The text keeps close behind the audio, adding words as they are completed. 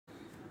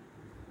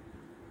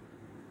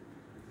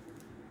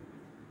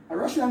A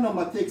rational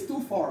number takes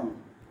two forms.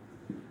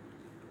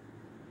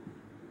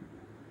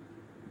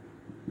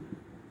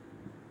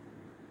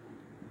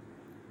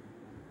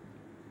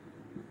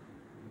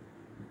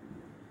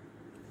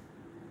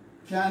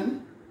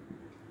 Can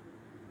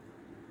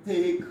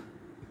take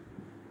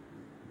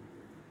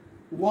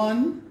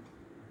one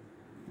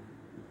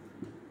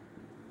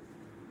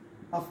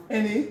of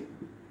any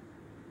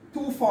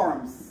two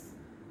forms.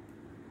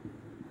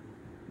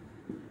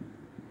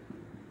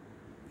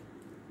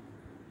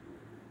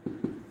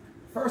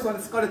 First one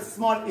is called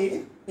small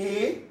a.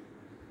 A.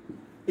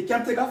 It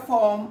can take a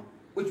form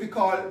which we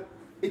call,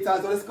 it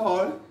has what is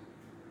called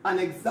an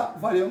exact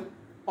value,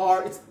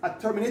 or it's a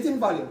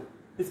terminating value.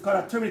 It's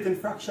called a terminating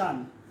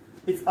fraction.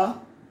 It's a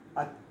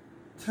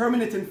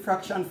terminating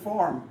fraction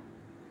form.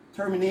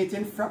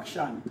 Terminating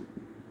fraction.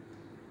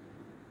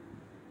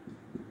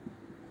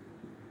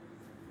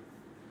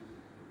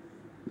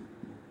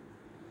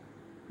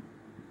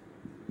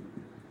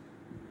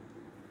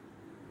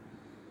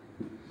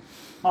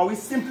 Or we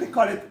simply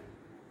call it,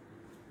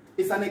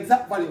 it's an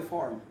exact value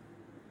form,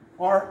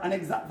 or an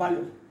exact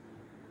value.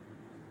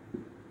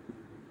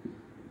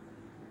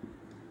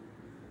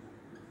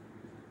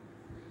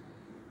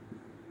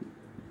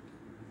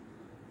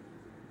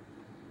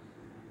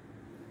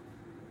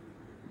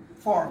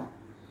 Form.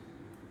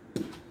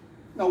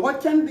 Now what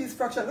can this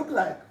fraction look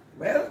like?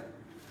 Well,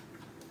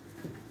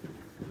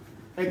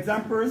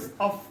 examples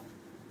of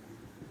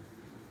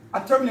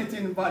a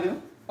terminating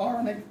value or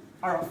a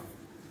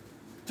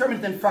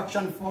terminating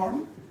fraction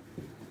form.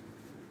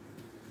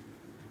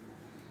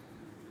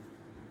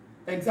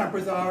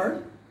 Examples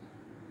are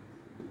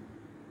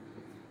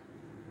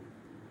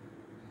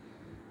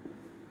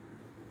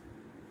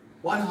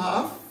one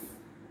half,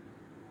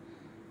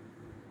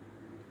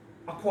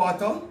 a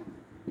quarter,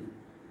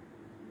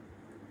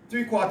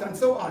 three quarter, and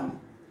so on.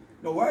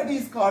 Now why are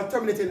these called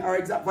terminating or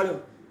exact value?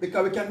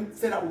 Because we can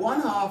say that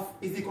one half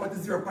is equal to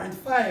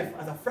 0.5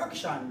 as a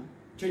fraction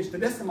changed to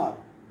decimal.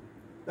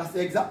 That's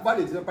the exact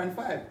value,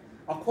 0.5.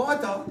 A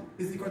quarter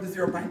is equal to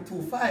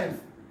 0.25.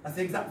 That's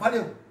the exact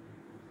value.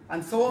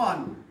 And so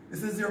on.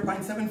 This is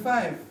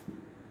 0.75.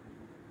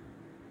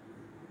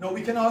 Now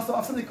we can also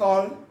have something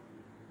called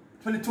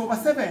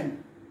 22/7.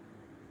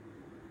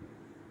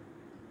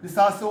 This is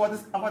also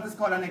what is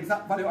called an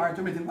exact value or a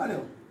terminating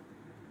value.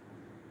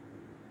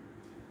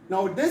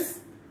 Now this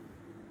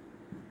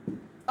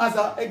has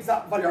an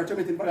exact value or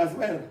terminating value as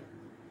well.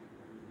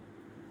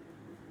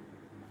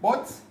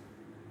 But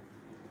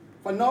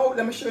for now,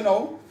 let me show you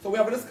now. So we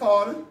have what is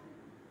called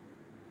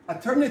a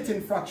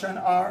terminating fraction,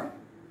 or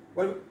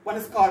what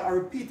is called a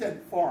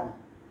repeated form.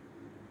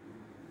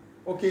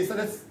 Okay, so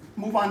let's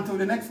move on to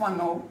the next one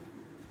now.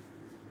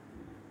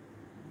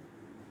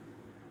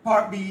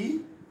 Part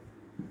B,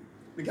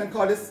 we can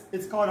call this,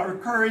 it's called a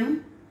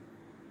recurring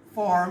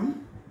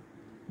form.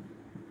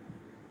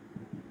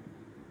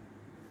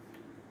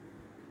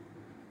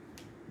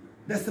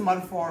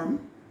 Decimal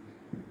form.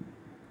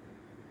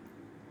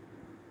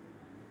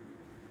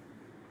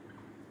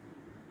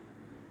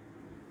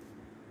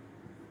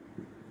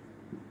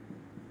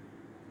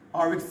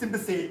 Or we simply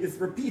say it's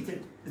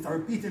repeated. It's a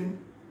repeated.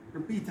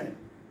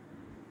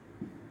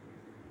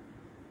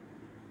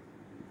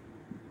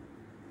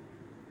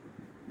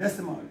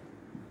 Decimal.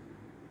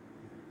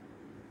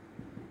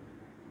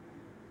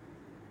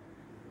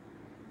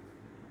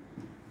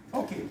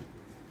 Okay.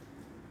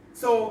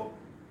 So,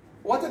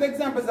 what are the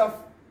examples of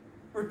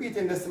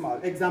repeating decimal?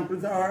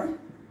 Examples are,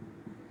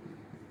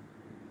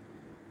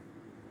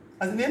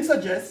 as the name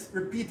suggests,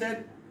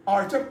 repeated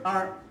or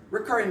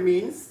recurring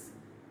means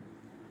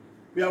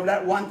we have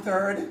that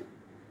 1/3,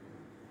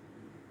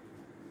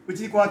 which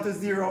is equal to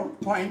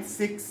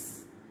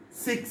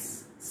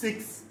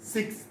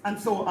 0.6666, and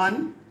so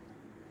on.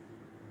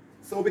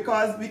 So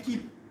because we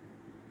keep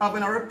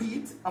having a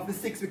repeat of the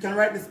 6, we can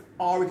write this,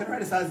 or we can write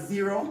this as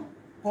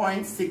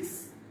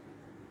 0.6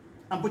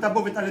 and put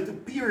above it a little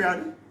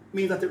period,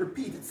 means that it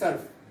repeats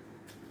itself.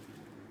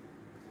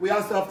 We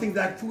also have things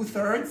like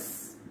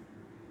 2/3,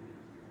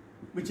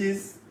 which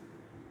is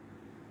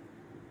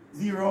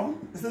 0.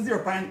 This is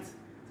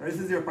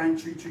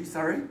 0.33,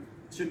 sorry.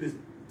 It should be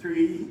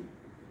 3,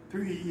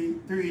 3,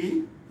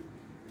 3.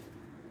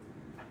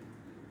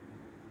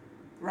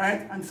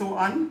 Right? And so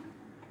on.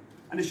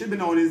 And it should be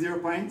known as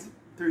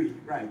 0.3.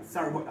 Right.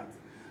 Sorry about that.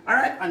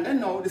 Alright, and then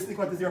now this is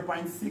equal to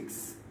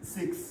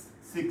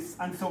 0.666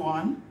 and so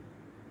on,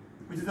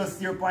 which is just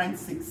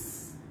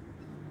 0.6.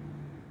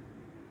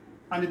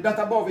 And the dot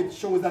above it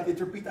shows that it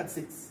repeats at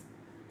 6.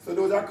 So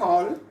those are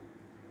called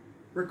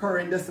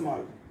recurring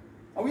decimal.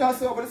 And we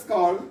also have what is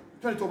called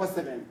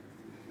 22/7.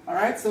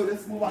 Alright, so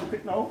let's move on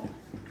quick now.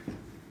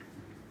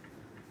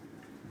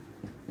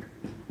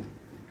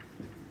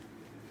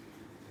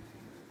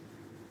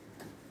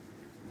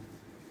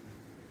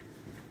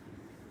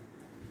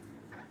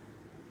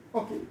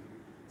 Okay,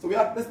 so we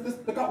have, let's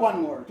look at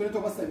one more,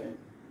 22/7.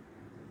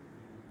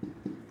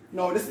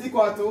 Now this is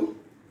equal to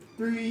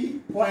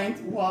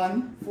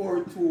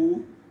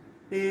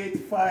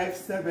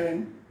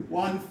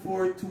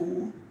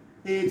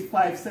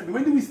 3.142857.142.857.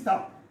 When do we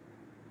stop?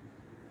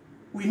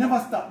 we never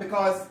stop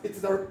because it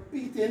is a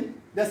repeating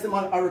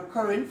decimal, a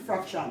recurring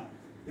fraction.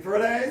 If you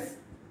realize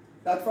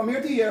that from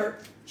here to here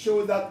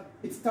shows that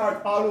it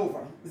starts all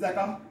over. It's like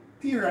a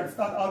period,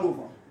 start all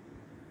over.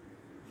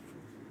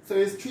 So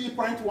it's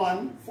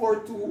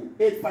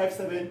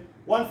 3.142857,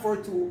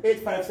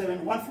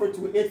 142,857,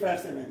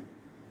 142,857.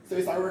 So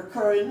it's a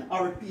recurring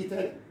or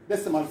repeated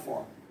decimal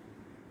form.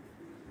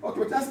 Okay,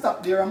 we can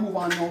stop there and move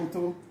on now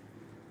to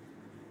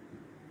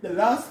the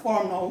last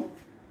form now.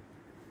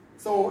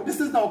 So this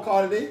is now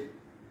called the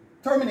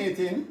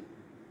terminating.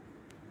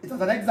 It has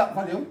an exact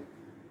value.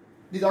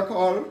 These are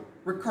called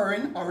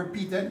recurring or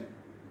repeated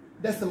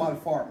decimal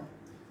form.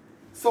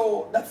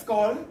 So that's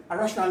called a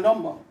rational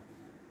number.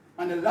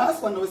 And the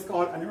last one now is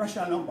called an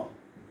irrational number.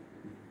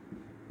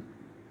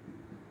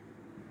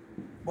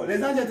 But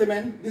ladies and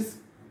gentlemen, this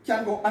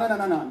can go on and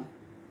on and on.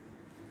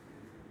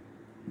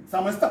 So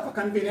I'm going to stop for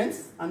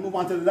convenience and move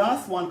on to the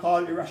last one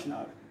called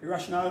irrational.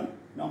 Irrational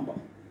number.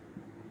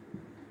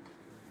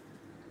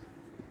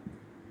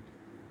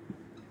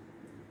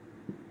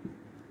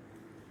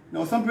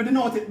 Now some people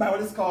denote it by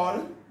what is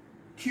called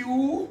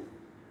Q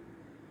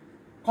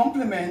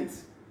complement,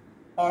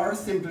 or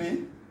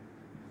simply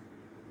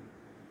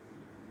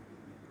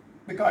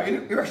because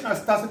irrational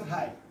starts with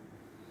high.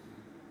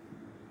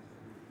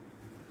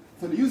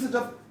 So the usage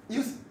of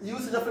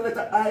the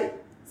letter I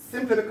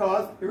simply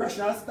because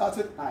irrational starts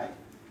with I.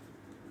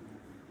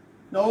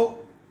 Now,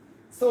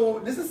 so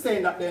this is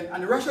saying that then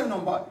an irrational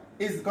number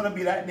is going to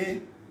be like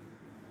the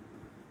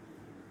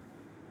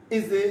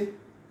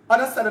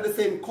other side of the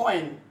same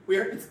coin,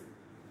 where it's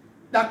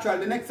actually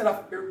the next set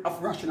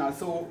of rational.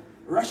 So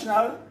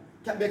rational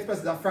can be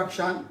expressed as a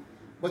fraction,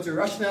 but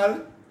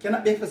irrational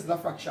cannot be expressed as a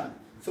fraction.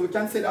 So we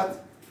can say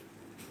that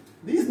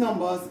these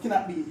numbers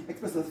cannot be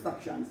expressed as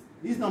fractions.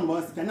 These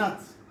numbers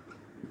cannot.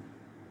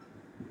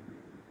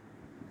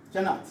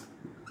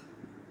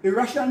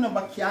 Irrational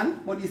number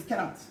can, but these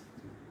cannot.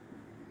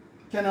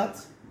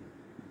 Cannot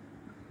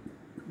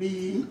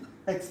be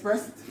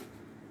expressed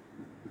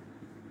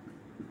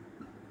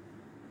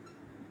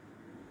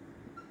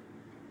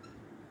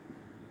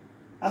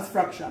as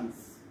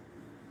fractions.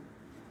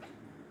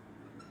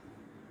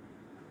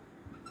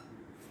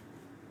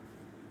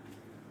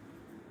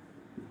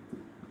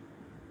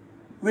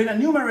 When a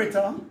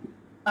numerator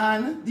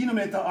and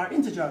denominator are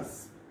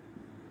integers.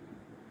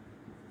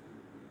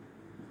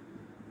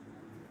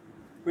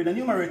 With a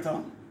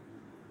numerator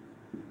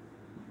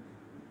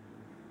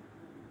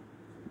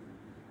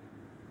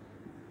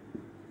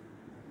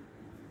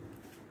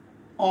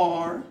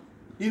or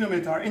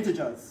denominator are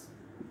integers.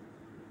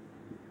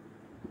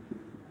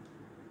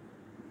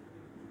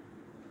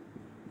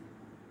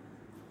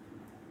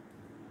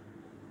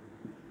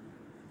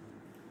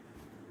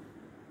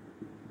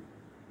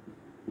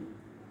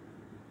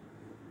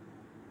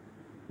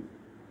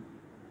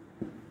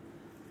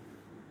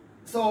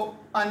 So,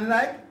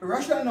 unlike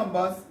rational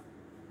numbers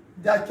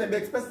that can be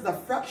expressed as a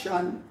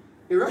fraction,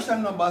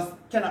 irrational numbers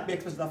cannot be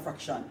expressed as a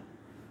fraction.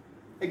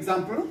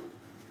 Examples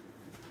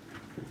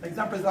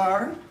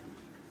are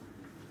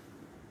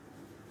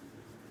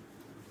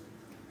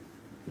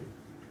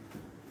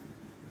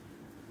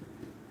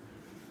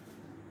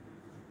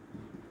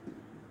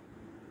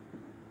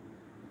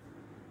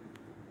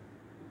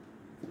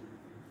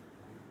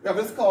we have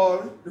this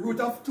called the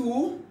root of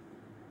 2,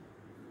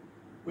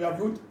 we have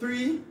root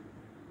 3,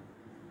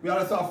 we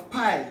also have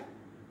pi,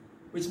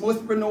 which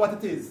most people know what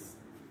it is.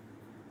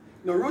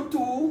 Now root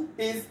 2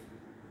 is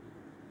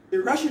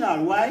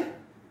irrational. Why?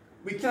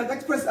 We cannot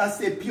express as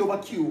say p over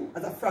q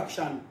as a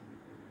fraction.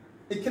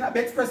 It cannot be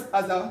expressed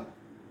as a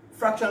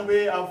fraction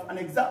way of an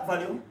exact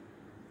value,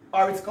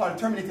 or it's called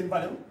terminating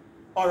value,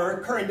 or a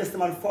recurring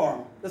decimal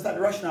form. That's like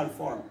the rational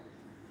form.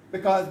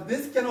 Because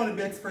this can only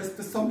be expressed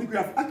to some degree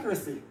of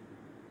accuracy.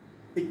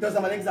 It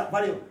doesn't have an exact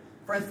value.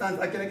 For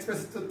instance, I can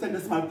express it to 10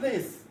 decimal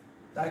place,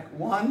 like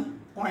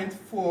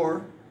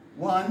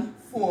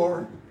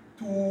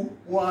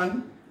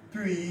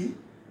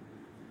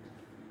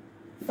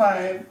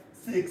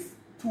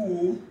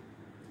 1.414213562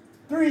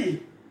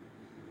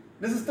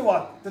 This is to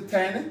what? To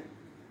 10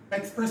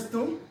 expressed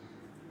to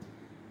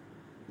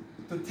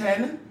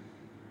 10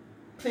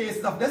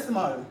 places of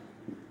decimal.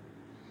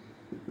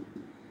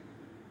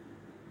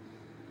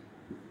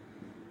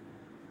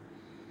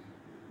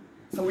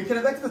 So we can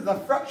express the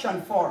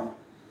fraction form.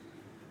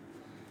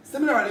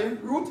 Similarly,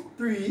 root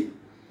 3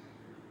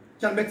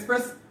 can be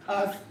expressed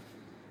as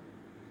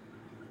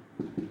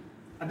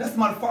a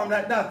decimal form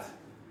like that.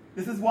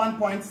 This is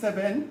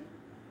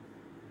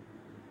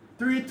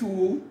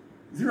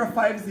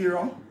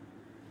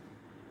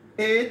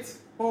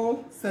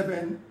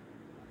 1.732050807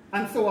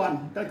 and so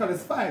on. That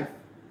is 5.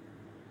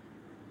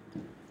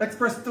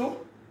 Expressed to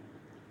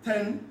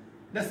 10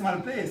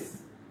 decimal place.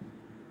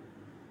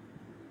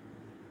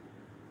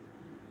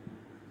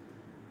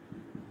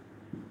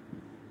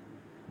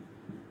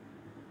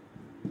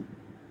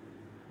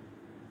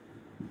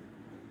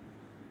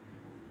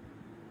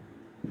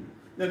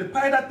 Now the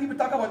pi that people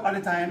talk about all the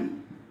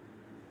time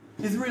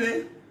is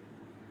really,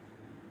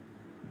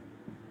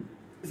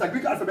 it's a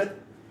Greek alphabet,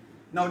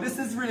 Now this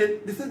is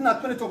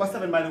not 22 over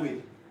 7, by the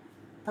way.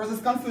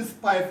 Persons confuse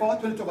pi for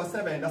 22 over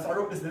 7. That's why I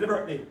wrote this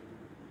deliberately.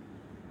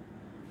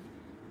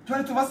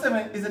 22 over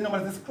 7 is the number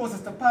that is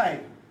closest to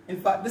pi. In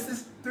fact, this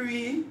is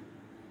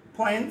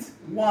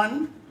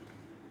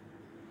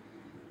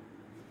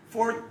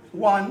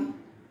 3.141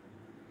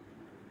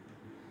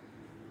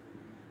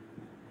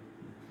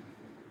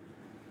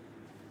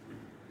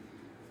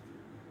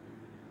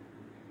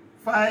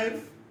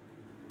 5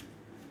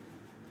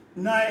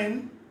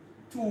 9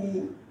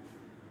 2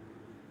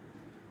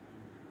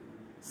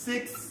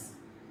 6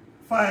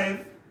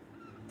 5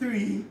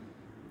 3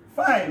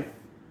 5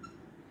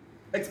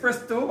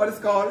 expressed to what is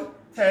called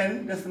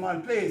 10 decimal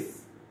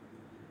place.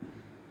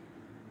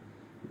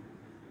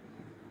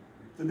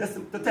 To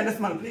 10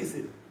 decimal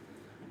places.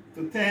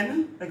 To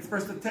 10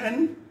 expressed to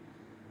 10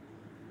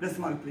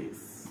 decimal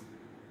place.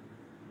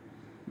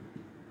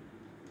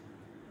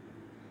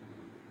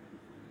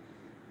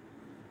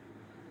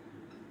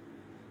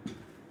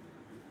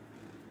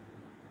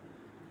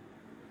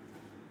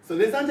 So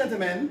ladies and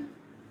gentlemen,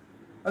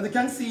 as you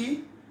can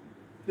see,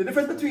 the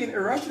difference between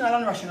irrational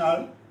and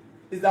rational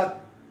is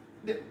that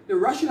the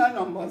rational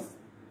numbers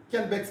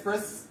can be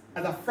expressed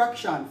as a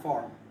fraction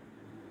form,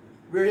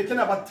 where you can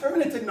have a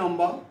terminating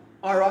number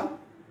or a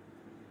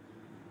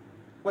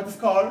what is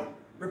called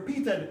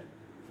repeated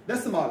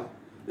decimal.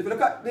 If you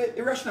look at the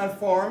irrational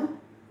form,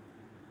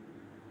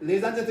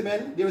 ladies and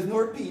gentlemen, there is no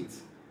repeat.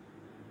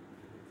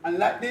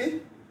 Unlike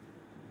the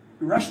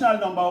rational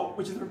number,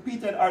 which is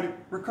repeated or the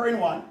recurring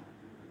one,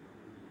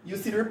 you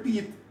see the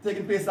repeat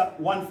taking place at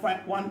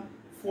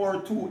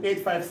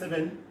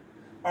 1.142857,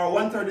 or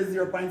 1/3 is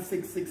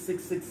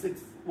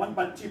 0.66666,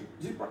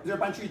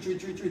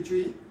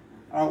 0.33333,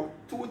 or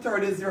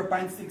 2/3 is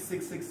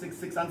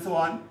 0.66666, and so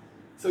on.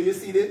 So you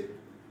see the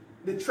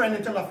trend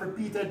in terms of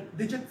repeated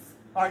digits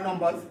or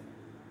numbers,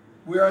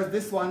 whereas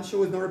this one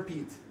shows no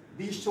repeat.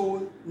 These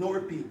show no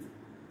repeat.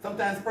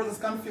 Sometimes persons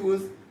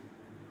confuse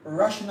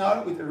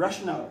rational with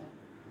irrational.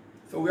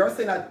 So we are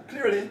saying that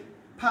clearly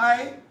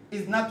pi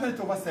is not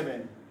 22 over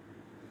 7.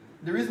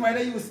 The reason why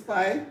they use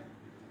pi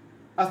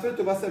as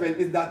 22 over 7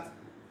 is that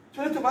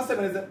 22 over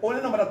 7 is the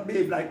only number that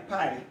behaves like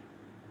pi.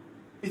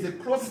 It's the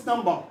closest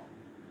number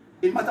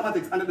in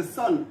mathematics under the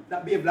sun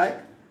that behaves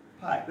like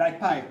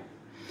pi.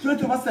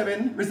 22 over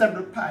 7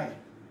 resembles pi.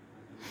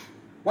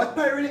 What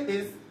pi really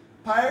is,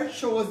 pi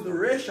shows the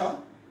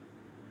ratio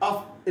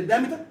of the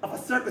diameter of a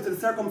circle to the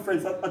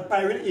circumference. What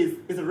pi really is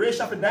the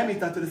ratio of the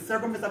diameter to the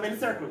circumference of any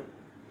circle.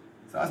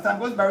 So as time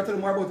goes by, we'll tell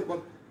you more about it,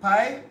 but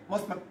pi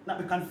must not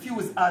be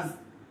confused as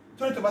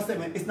 22 over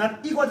 7. It's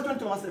not equal to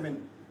 22 over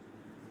 7.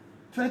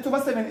 22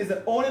 over 7 is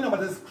the only number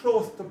that is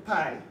close to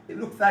pi. It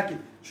looks like it.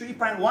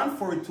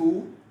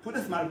 3.142, 2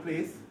 decimal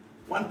place.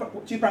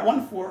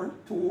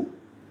 3.142,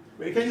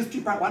 where you can use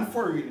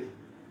 3.14 really.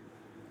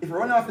 If you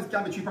run off, it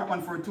can be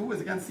 3.142, as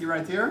you can see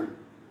right here.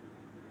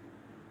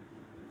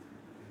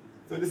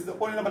 So this is the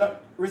only number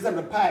that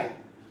resembles pi.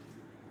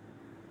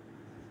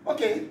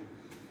 Okay,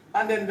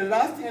 and then the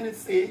last thing I need to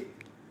say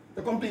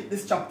to complete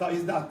this chapter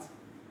is that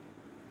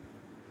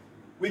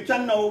we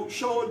can now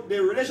show the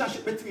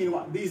relationship between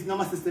these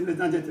number systems,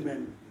 ladies and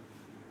gentlemen.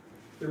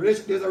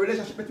 There's a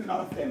relationship between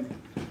all of them.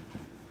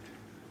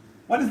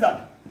 What is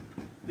that?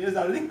 There's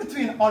a link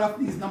between all of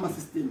these number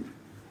systems.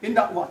 In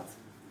that what?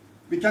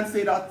 We can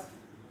say that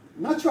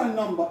natural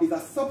number is a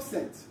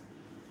subset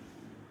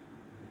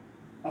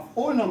of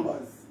whole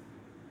numbers,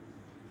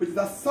 which is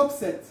a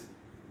subset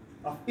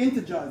of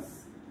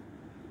integers,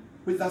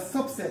 which is a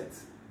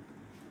subset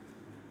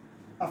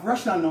of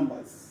rational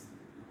numbers.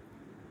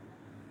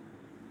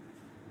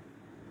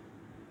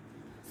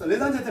 So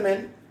ladies and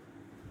gentlemen,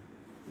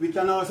 we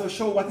can also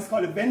show what is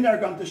called a Venn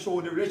diagram to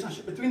show the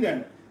relationship between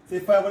them. So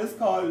if I have what is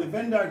called the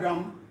Venn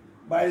diagram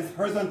by its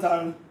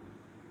horizontal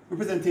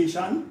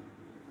representation,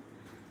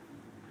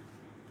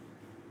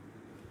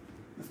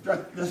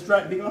 let's draw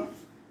it bigger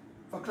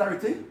for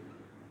clarity.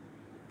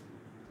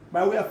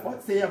 By way of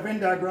what, say a Venn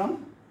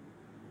diagram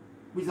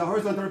with a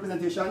horizontal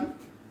representation,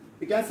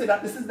 we can say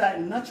that this is the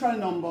natural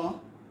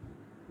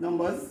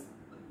numbers,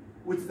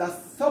 which is a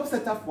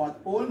subset of what?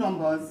 Whole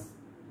numbers,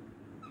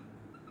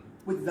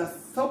 which is a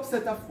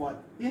subset of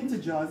what?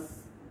 Integers.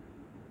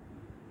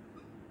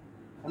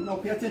 Come now,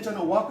 pay attention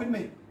and walk with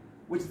me.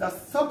 Which is a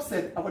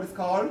subset of what is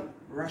called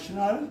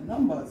rational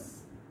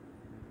numbers.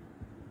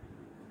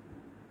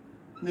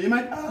 Now you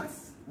might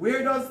ask,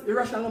 where does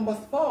irrational numbers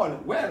fall?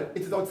 Well,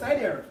 it is outside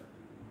here.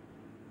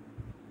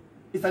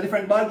 It's a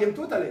different ball game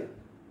totally.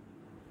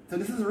 So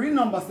this is a real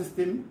number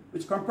system,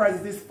 which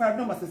comprises this 5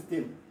 number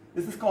system.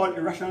 This is called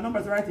irrational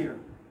numbers right here.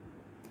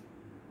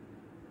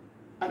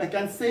 And I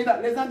can say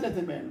that, ladies and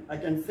gentlemen, I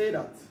can say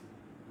that.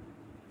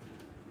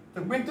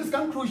 To bring to this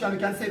conclusion, we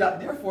can say that,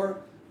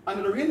 therefore,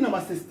 under the real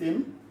number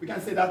system, we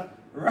can say that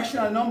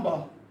rational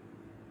number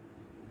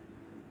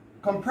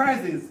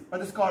comprises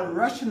what is called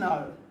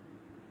rational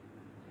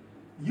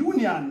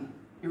union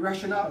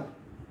irrational.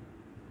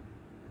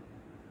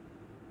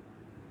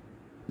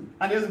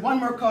 And there's one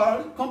more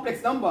called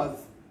complex numbers,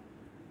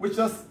 which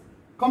just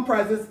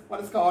comprises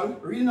what is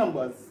called real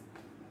numbers.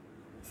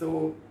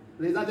 So,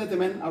 ladies and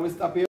gentlemen, I will stop here.